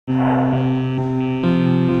Hello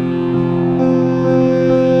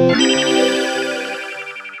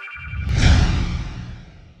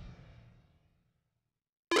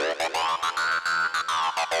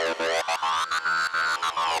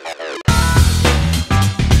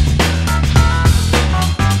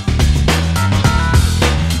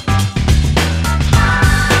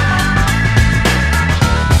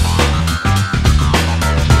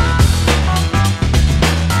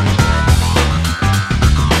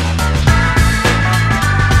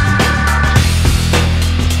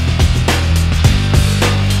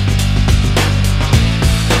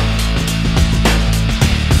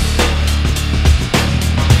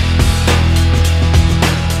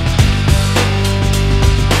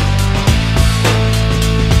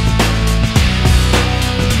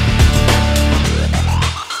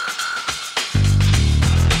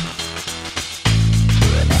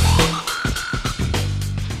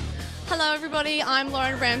everybody, I'm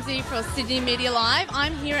Lauren Ramsey for Sydney Media Live.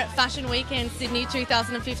 I'm here at Fashion Weekend Sydney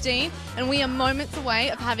 2015 and we are moments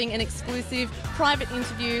away of having an exclusive private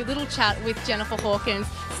interview, little chat with Jennifer Hawkins.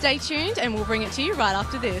 Stay tuned and we'll bring it to you right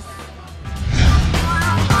after this.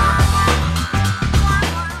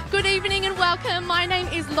 Good evening and welcome. My name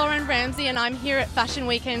is Lauren Ramsey and I'm here at Fashion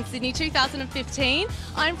Weekend Sydney 2015.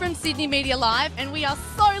 I'm from Sydney Media Live and we are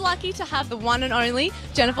so lucky to have the one and only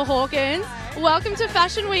Jennifer Hawkins. Welcome to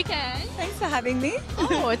Fashion Weekend. Thanks for having me.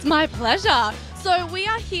 Oh, it's my pleasure. So we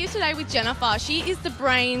are here today with Jennifer. She is the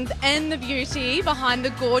brains and the beauty behind the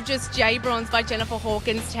gorgeous J Bronze by Jennifer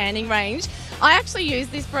Hawkins tanning range. I actually use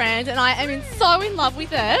this brand and I am so in love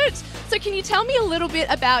with it. So can you tell me a little bit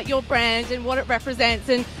about your brand and what it represents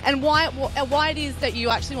and why it is that you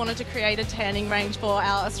actually wanted to create a tanning range for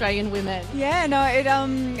our Australian women? Yeah, no,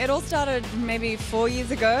 it all started maybe 4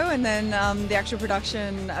 years ago, and then the actual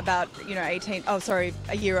production about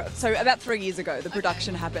a year, so about 3 years ago the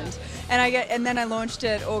production happened, and then I launched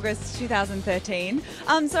it August 2013.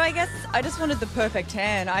 So I guess I just wanted the perfect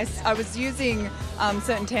tan. I was using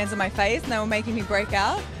certain tans on my face and they were making me break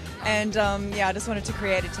out. And yeah, I just wanted to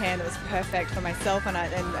create a tan that was perfect for myself and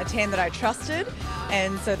a tan that I trusted,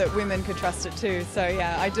 and so that women could trust it too. So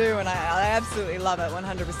yeah, I do, and I absolutely love it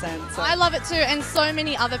 100%. So. I love it too, and so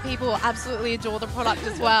many other people absolutely adore the product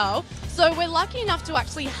as well. So we're lucky enough to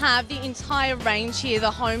actually have the entire range here,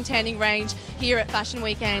 the home tanning range here at Fashion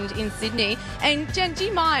Weekend in Sydney. And Jen, do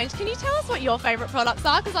you mind, can you tell us what your favourite products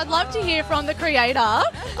are? Because I'd love to hear from the creator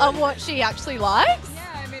of what she actually likes.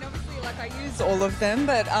 I use all of them,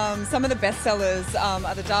 but some of the best sellers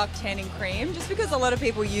are the dark tanning cream, just because a lot of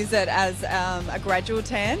people use it as a gradual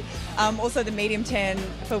tan. Also the medium tan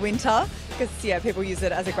for winter, because yeah, people use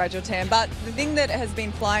it as a gradual tan. But the thing that has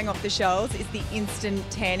been flying off the shelves is the instant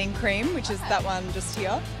tanning cream, which is that one just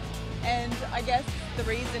here. And I guess the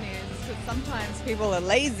reason is because sometimes people are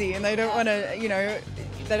lazy and they don't want to,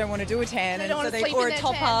 they don't want to do a tan, and so or a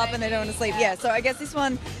top up, and they don't want to sleep. Yeah, so I guess this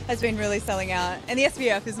one has been really selling out, and the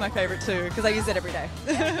SPF is my favourite too because I use it every day.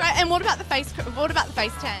 Right, and what about the face? What about the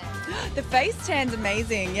face tan? The face tan's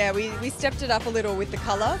amazing. Yeah, we stepped it up a little with the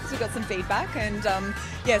colour because we got some feedback, and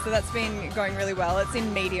yeah, so that's been going really well. It's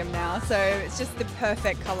in medium now, so it's just the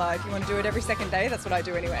perfect colour. If you want to do it every second day, that's what I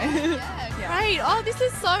do anyway. Yeah, great. Oh, this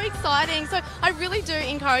is so exciting. So I really do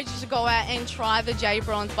encourage you to go out and try the J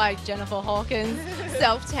Bronze by Jennifer Hawkins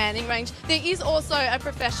self-tanning range. There is also a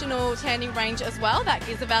professional tanning range as well that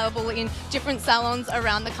is available in different salons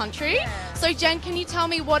around the country. Yeah. So Jen, can you tell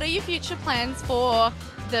me what are your future plans for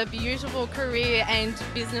the beautiful career and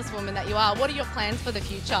businesswoman that you are? What are your plans for the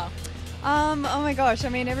future? Oh my gosh, I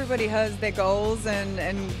mean, everybody has their goals, and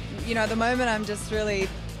at the moment I'm just really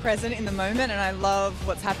present in the moment, and I love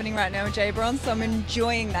what's happening right now with J Bronze, so I'm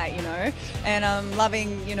enjoying that, and I'm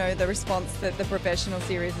loving, the response that the professional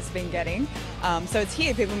series has been getting. So it's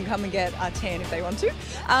here, people can come and get a tan if they want to.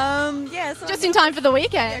 Yeah, so just in time for the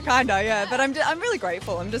weekend. Yeah, kinda, yeah. But I'm really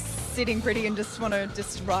grateful. I'm just sitting pretty and just want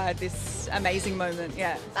to ride this amazing moment.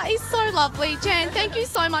 Yeah. That is so lovely, Jen. Thank you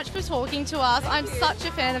so much for talking to us. I'm such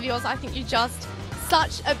a fan of yours. I think you're just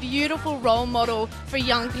such a beautiful role model for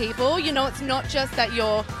young people. It's not just that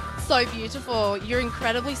you're so beautiful, you're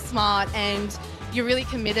incredibly smart and you're really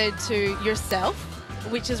committed to yourself,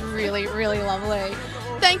 which is really, really lovely.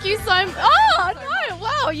 Thank you so much. Oh, no,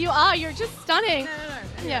 wow, you are. You're just stunning.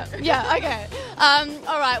 Yeah, okay.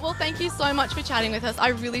 All right, well, thank you so much for chatting with us. I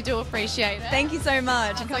really do appreciate it. Thank you so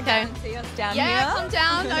much. That's come okay. Down and see us down here. Yeah, come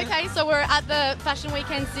down. Okay, so we're at the Fashion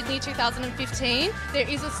Weekend Sydney 2015. There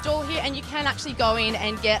is a stall here and you can actually go in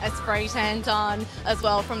and get a spray tan done as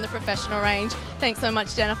well from the professional range. Thanks so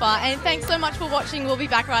much, Jennifer. And thanks so much for watching. We'll be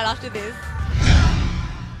back right after this.